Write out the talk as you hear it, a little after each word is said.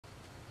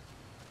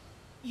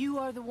You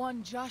are the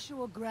one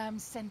Joshua Graham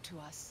sent to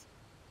us.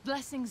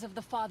 Blessings of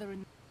the Father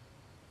and...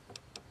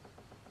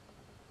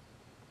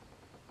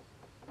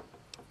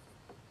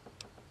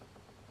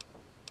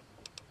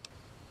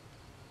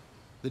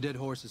 The dead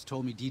horse has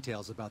told me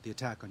details about the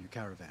attack on your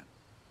caravan.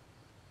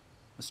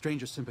 A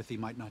stranger's sympathy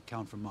might not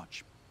count for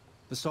much.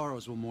 The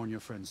sorrows will mourn your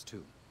friends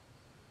too.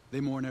 They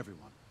mourn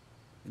everyone.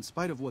 In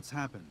spite of what's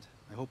happened,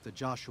 I hope that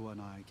Joshua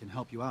and I can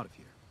help you out of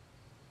here.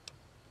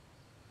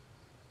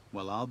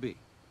 Well, I'll be.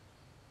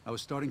 I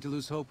was starting to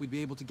lose hope we'd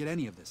be able to get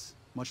any of this,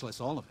 much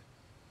less all of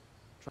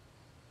it.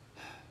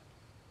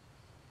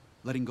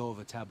 Letting go of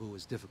a taboo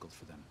is difficult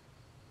for them.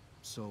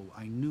 So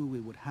I knew it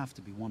would have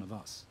to be one of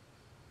us.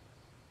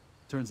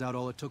 Turns out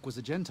all it took was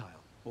a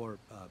Gentile, or,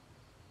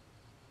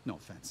 no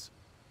offense.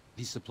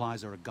 These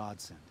supplies are a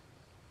godsend.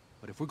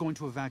 But if we're going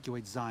to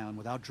evacuate Zion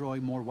without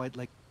drawing more White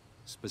Legs...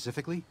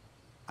 Specifically,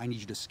 I need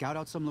you to scout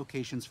out some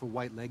locations for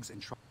White Legs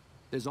and try...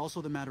 There's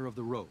also the matter of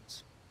the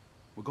roads.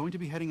 We're going to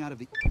be heading out of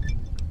the...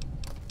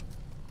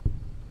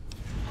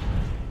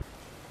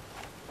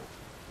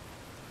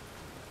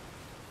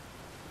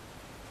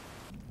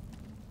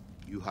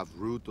 You have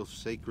root of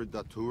sacred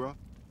datura?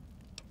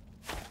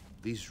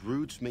 These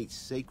roots make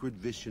sacred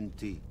vision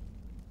tea.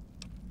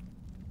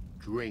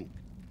 Drink.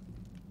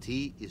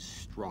 Tea is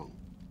strong.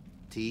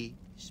 Tea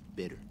is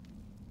bitter.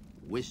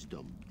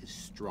 Wisdom is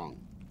strong.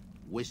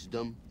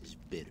 Wisdom is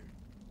bitter.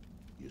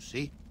 You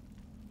see?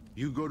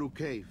 You go to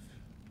cave.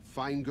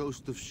 Find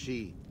ghost of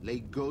she. Lay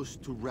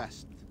ghost to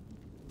rest.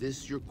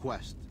 This your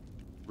quest.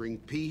 Bring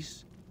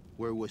peace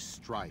where was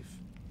strife.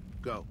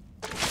 Go.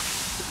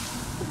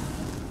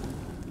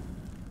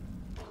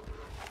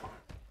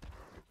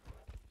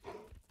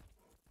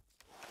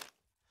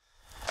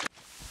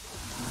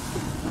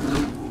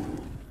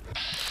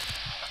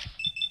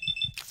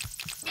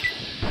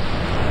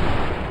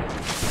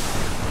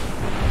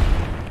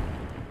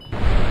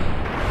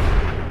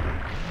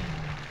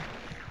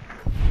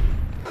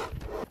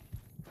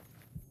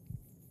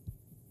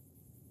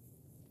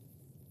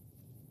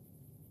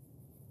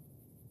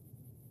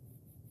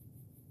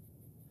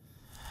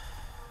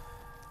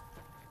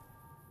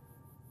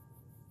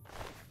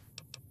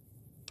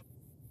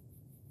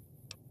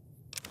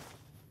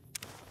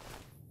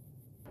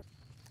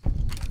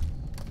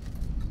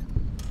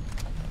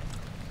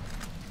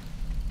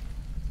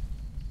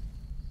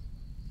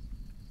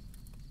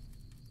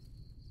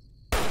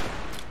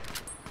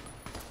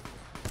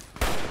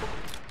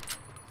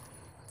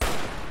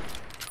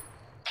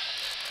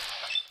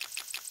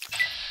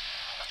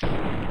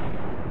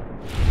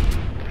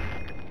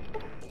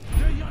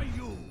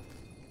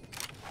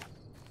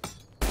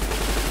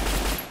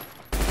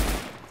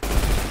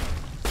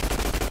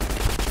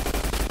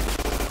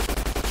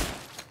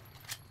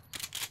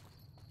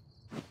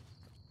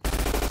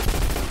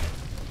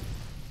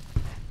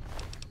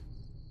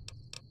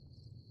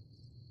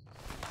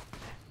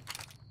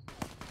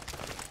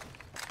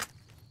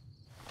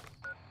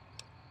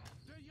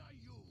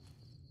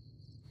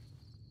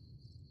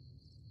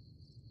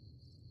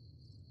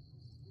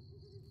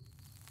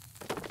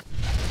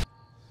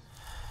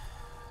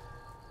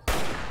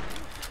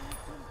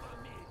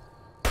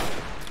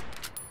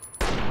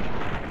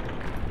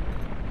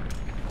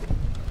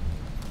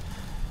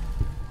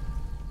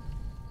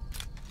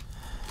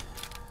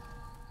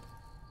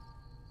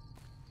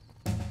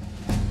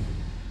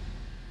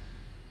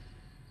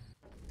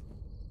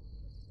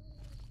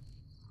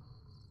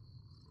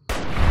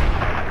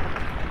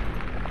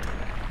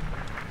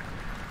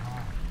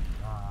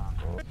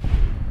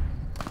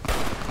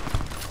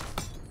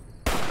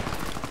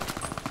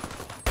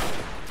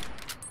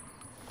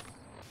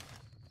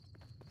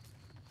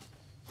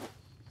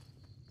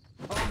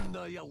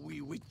 Ya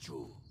we with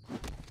you.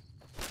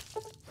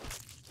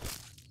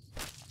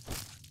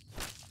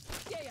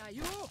 Yeah,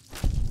 you?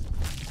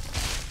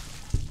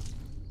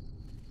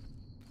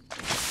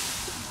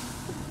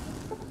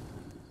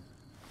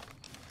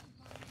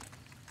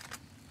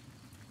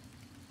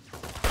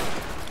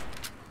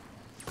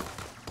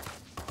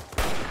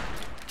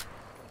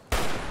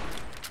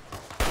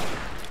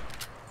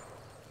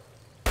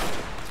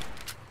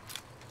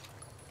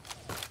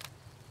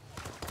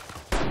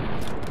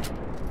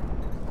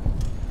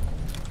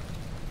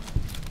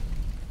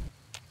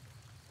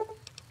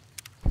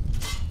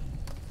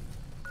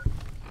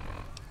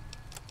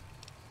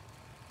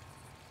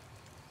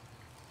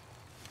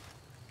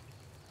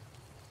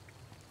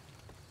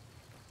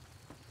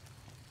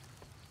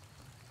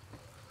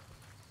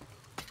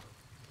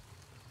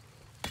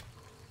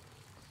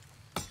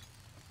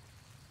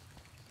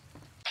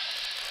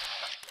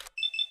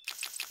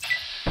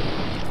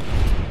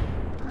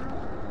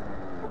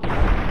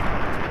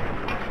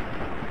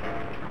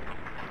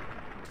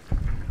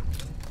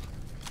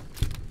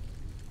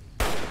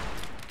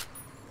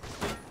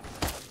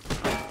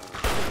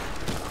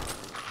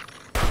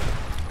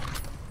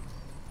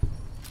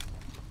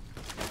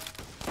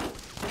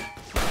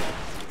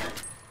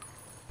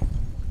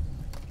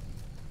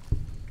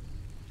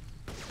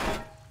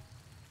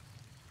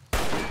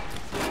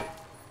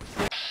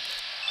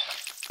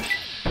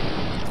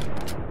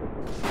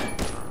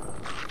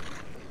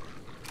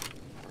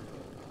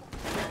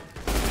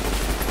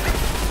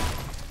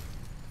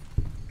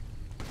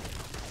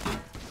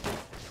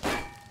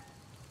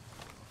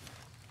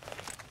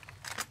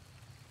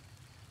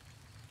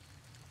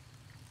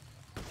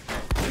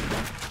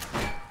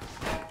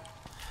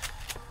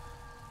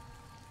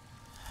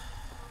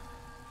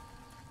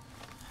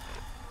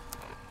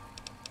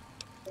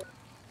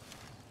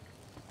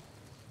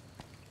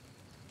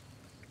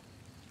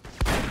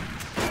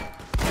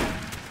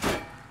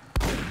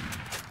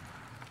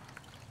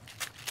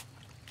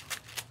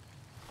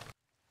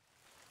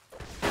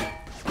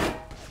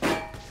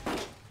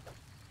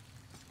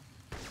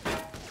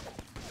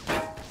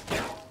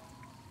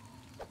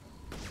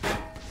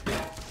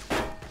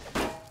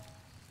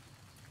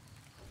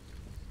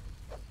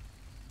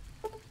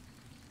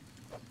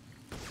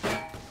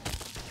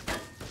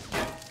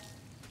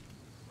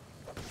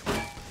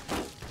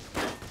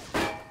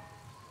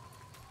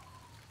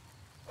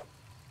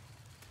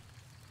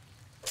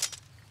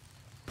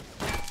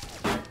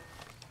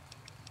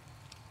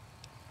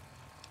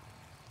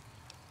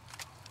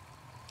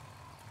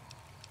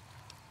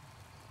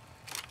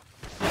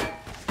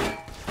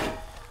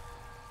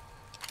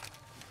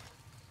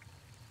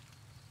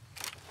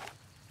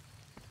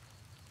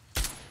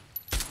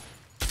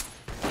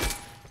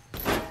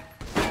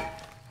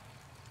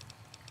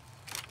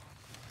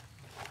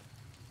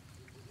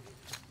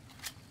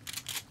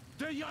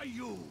 ya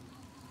you!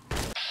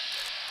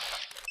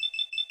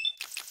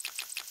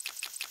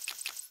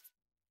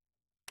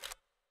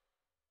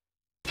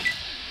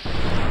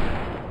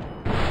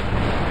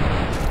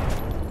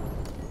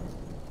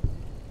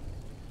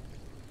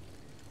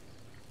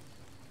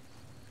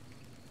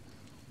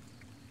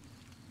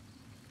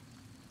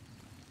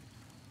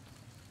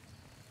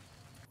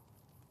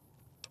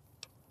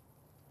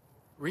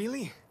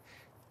 Really?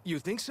 You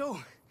think so?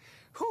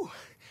 Whew!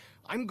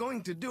 I'm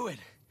going to do it.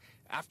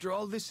 After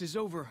all this is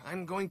over,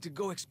 I'm going to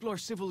go explore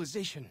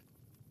civilization.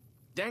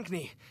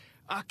 Dankni,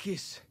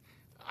 Akis,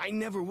 I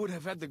never would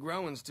have had the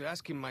Grauans to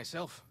ask him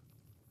myself.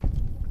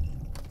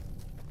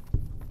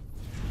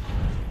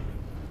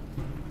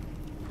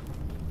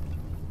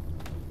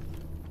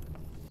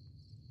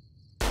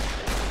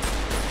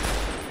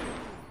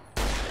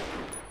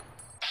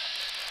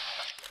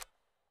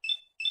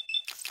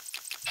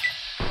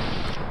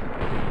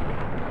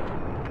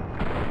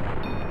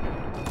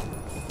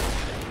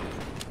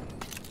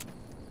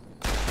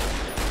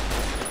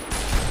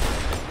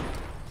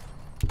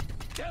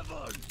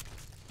 Devon!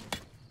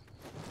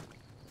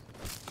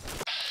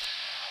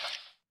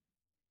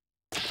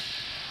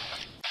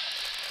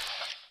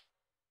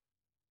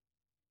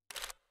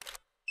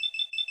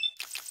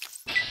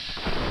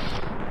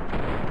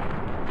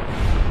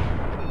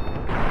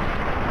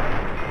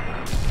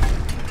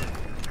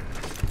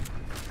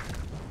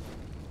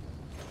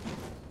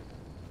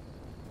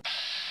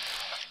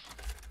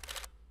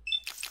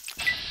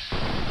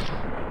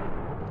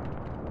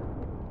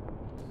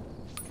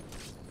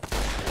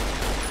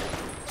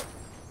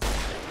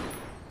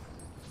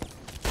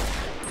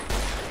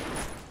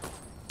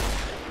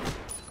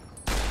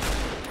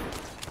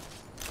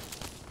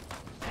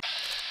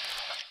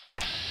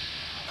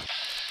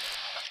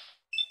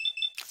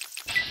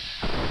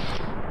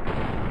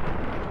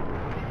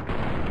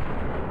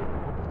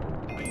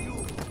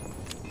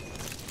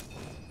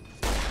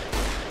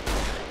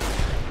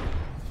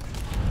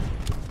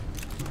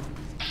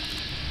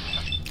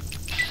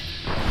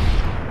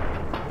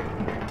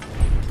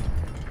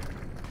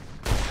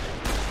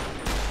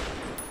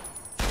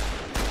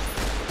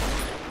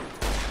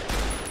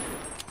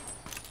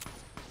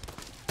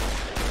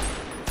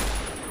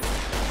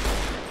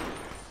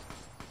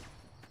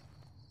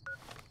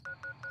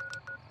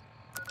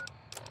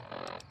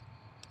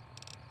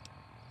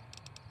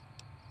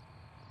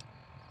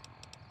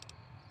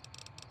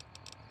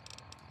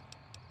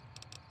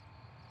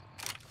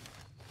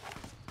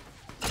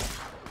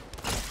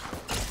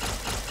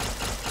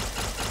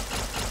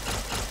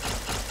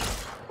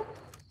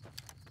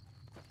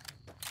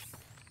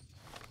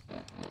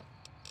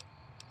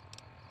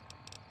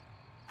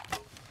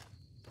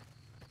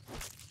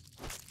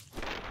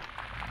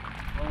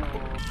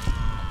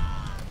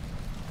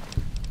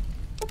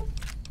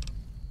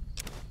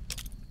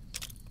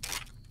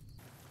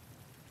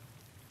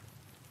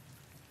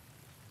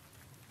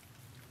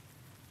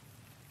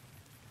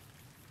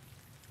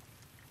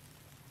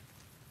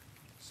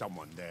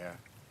 Someone there.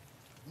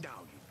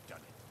 Now you've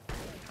done it.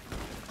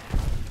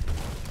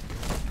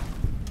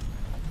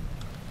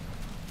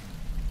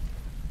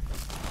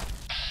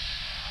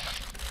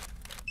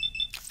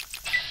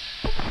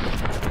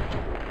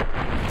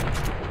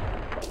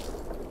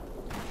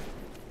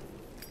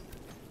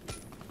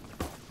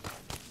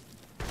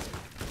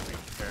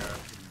 Prepare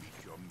to meet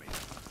your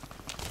mate.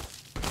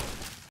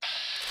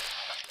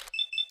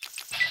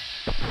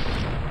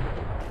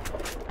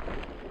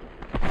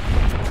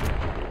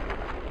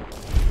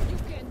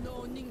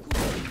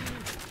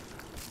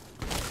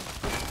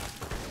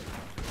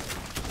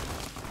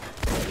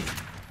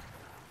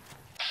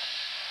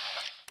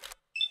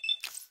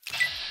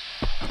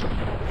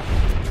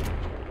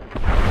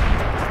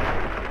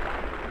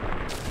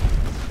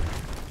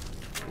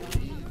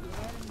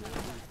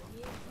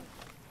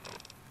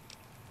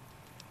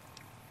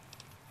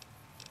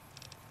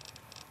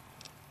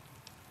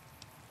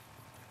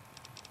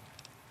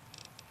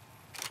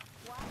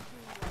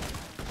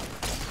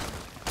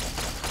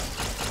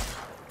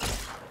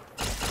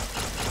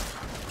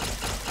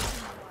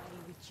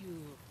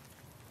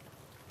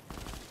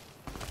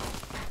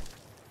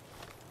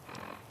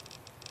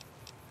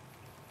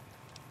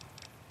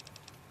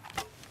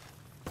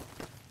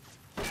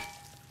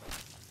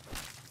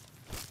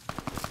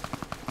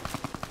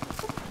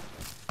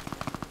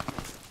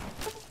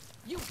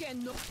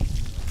 No.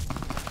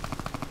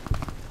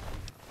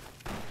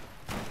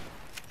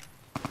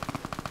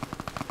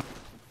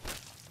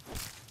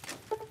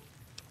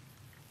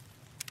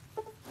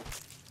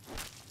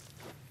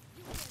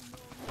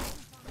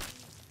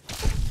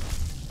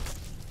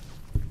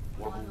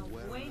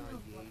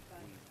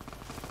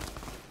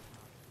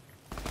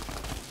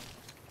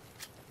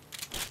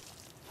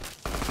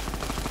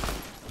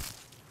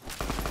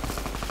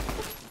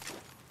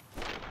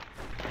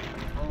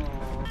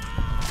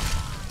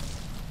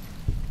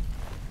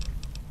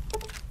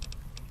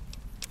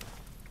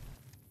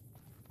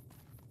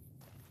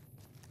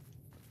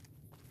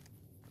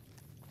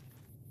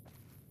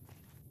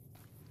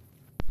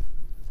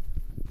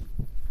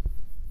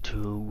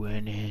 Two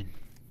winning.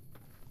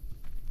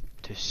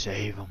 to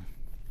save him.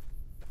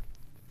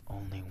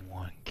 Only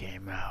one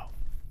came out.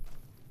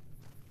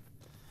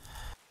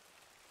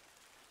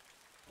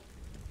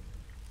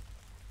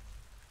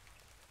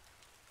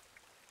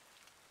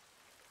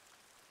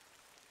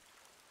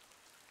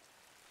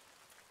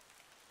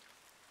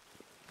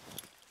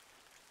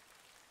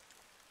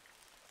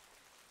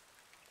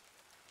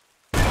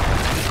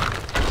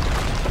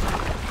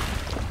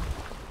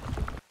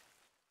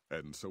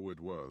 And so it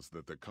was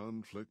that the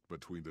conflict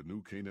between the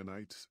New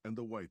Canaanites and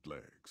the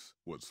Whitelegs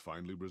was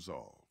finally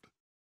resolved.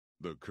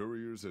 The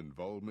courier's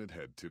involvement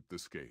had tipped the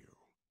scale,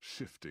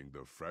 shifting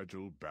the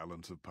fragile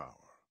balance of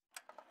power.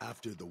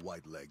 After the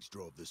Whitelegs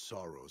drove the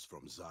Sorrows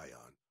from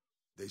Zion,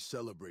 they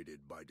celebrated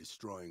by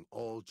destroying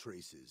all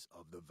traces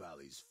of the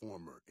valley's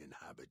former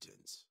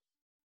inhabitants.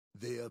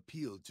 They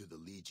appealed to the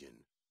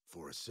Legion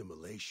for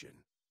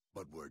assimilation,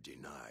 but were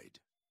denied.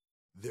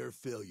 Their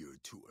failure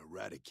to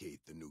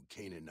eradicate the New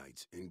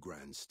Canaanites in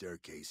Grand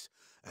Staircase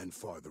and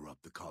farther up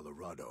the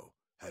Colorado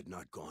had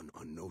not gone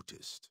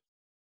unnoticed.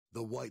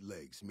 The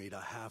Whitelegs made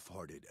a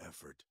half-hearted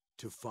effort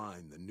to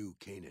find the New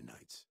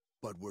Canaanites,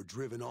 but were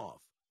driven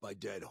off by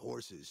dead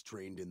horses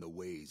trained in the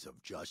ways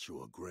of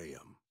Joshua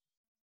Graham.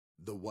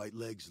 The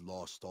Whitelegs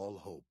lost all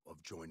hope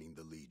of joining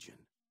the Legion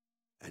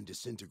and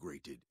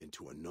disintegrated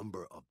into a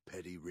number of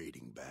petty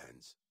raiding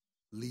bands,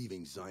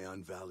 leaving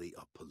Zion Valley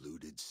a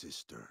polluted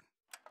cistern.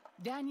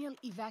 Daniel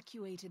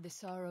evacuated the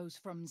Sorrows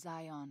from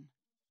Zion,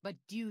 but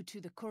due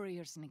to the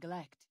courier's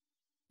neglect,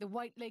 the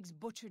Whitelegs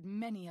butchered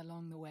many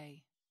along the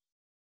way.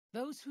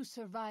 Those who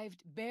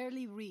survived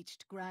barely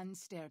reached Grand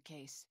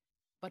Staircase,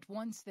 but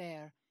once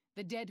there,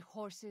 the dead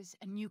horses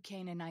and New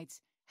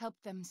Canaanites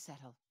helped them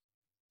settle.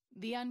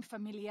 The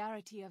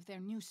unfamiliarity of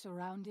their new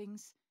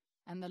surroundings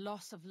and the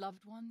loss of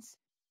loved ones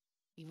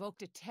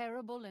evoked a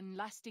terrible and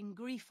lasting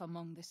grief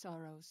among the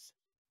Sorrows.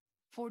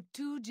 For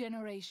 2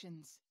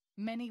 generations,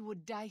 many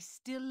would die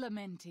still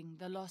lamenting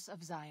the loss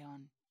of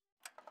Zion.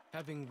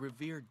 Having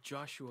revered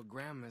Joshua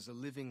Graham as a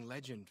living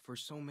legend for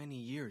so many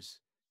years,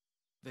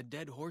 the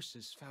dead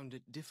horses found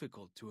it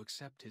difficult to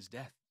accept his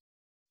death.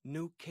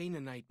 New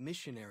Canaanite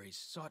missionaries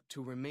sought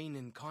to remain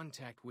in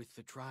contact with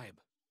the tribe,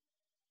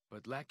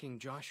 but lacking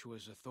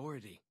Joshua's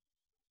authority,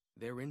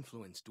 their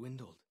influence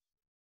dwindled.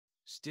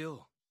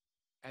 Still,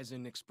 as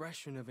an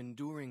expression of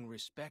enduring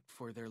respect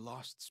for their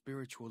lost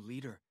spiritual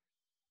leader,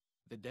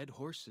 the dead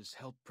horses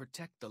helped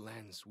protect the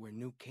lands where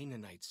New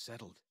Canaanites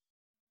settled.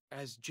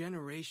 As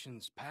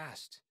generations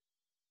passed,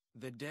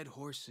 the dead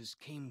horses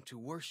came to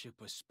worship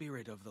a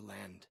spirit of the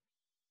land,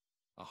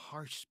 a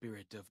harsh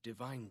spirit of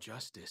divine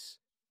justice.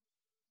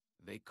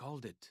 They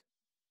called it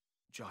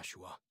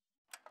Joshua.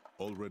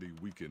 Already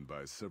weakened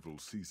by several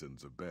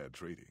seasons of bad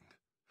trading,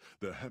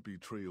 the Happy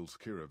Trails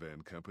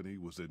Caravan Company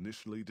was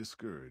initially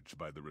discouraged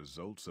by the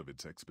results of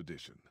its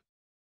expedition,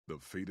 the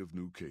fate of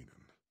New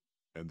Canaan,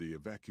 and the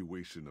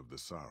evacuation of the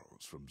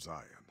Sorrows from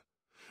Zion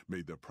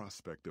made the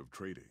prospect of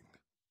trading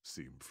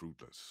seem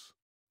fruitless.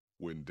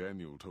 When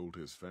Daniel told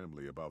his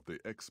family about the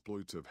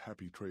exploits of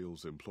Happy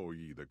Trails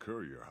employee the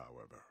courier,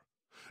 however,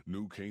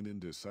 New Canaan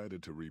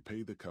decided to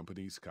repay the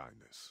company's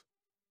kindness.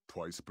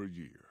 Twice per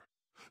year,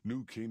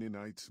 New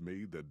Canaanites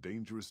made the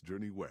dangerous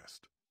journey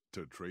west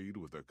to trade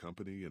with a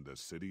company in the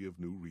city of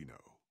New Reno.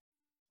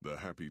 The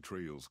Happy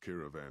Trails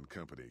Caravan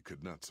Company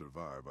could not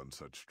survive on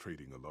such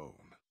trading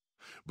alone,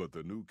 but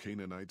the New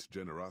Canaanites'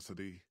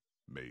 generosity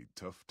made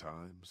tough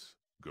times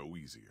go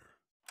easier.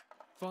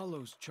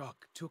 Follows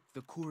Chuck took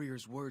the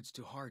courier's words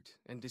to heart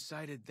and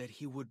decided that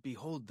he would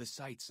behold the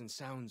sights and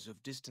sounds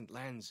of distant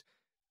lands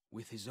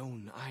with his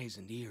own eyes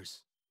and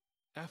ears.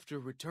 After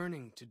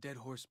returning to Dead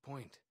Horse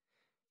Point,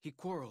 he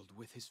quarreled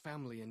with his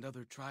family and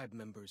other tribe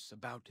members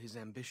about his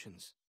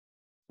ambitions.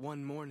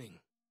 One morning,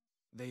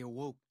 they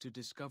awoke to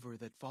discover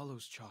that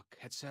Follows Chuck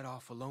had set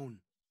off alone,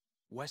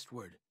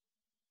 westward,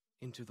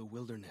 into the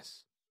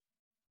wilderness.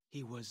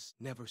 He was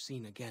never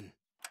seen again.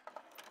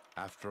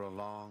 After a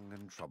long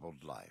and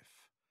troubled life,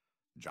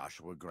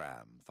 Joshua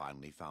Graham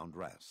finally found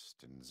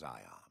rest in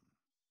Zion.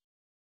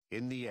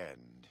 In the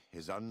end,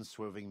 his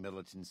unswerving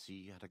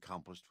militancy had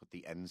accomplished what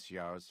the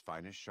NCR's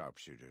finest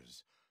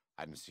sharpshooters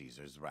and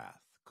Caesar's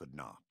wrath could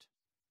not.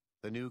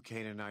 The New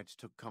Canaanites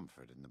took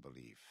comfort in the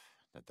belief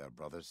that their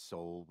brother's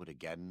soul would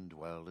again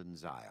dwell in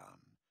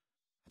Zion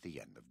at the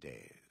end of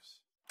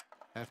days.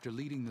 After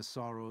leading the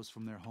Sorrows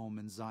from their home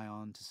in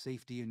Zion to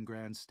safety in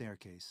Grand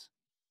Staircase,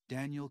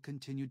 Daniel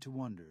continued to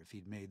wonder if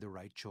he'd made the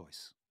right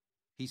choice.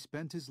 He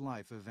spent his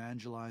life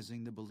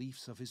evangelizing the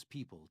beliefs of his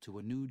people to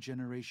a new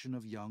generation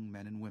of young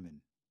men and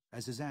women,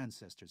 as his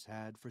ancestors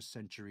had for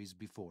centuries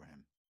before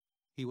him.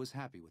 He was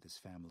happy with his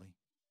family.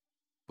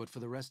 But for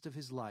the rest of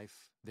his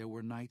life, there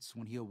were nights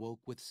when he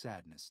awoke with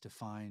sadness to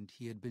find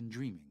he had been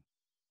dreaming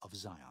of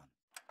Zion.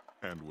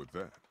 And with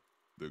that,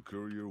 the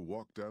courier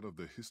walked out of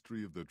the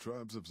history of the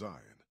tribes of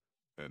Zion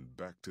and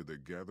back to the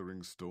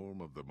gathering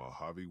storm of the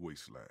Mojave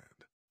Wasteland.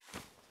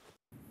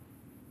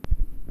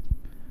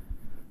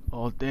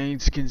 All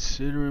things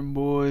considering,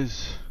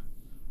 boys,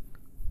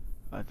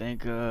 I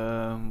think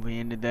we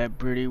ended that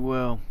pretty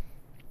well.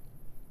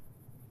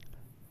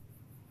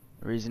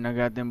 The reason I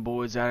got them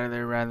boys out of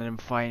there rather than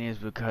fighting is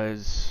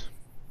because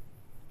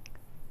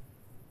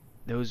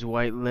those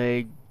white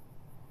leg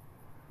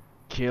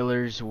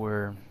killers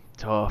were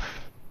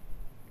tough.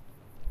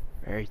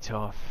 Very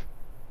tough.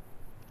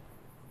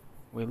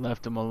 We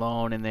left them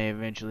alone and they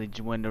eventually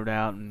dwindled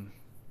out and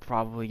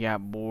probably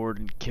got bored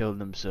and killed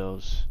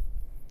themselves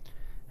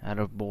out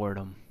of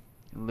boredom.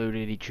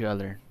 Looted each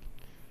other.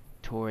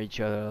 Tore each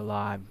other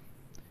alive.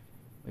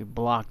 We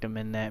blocked them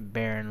in that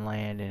barren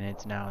land and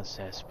it's now a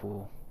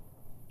cesspool.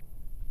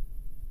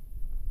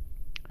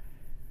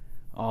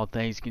 All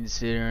things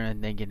considered, I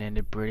think it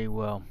ended pretty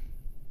well.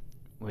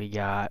 We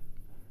got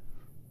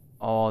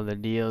all the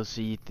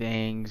DLC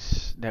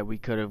things that we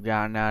could have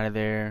gotten out of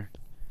there.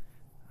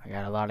 I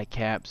got a lot of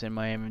caps in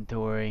my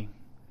inventory.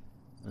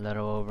 A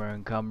little over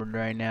encumbered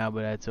right now,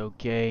 but that's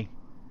okay.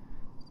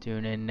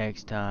 Tune in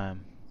next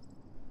time.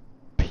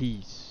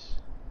 Peace.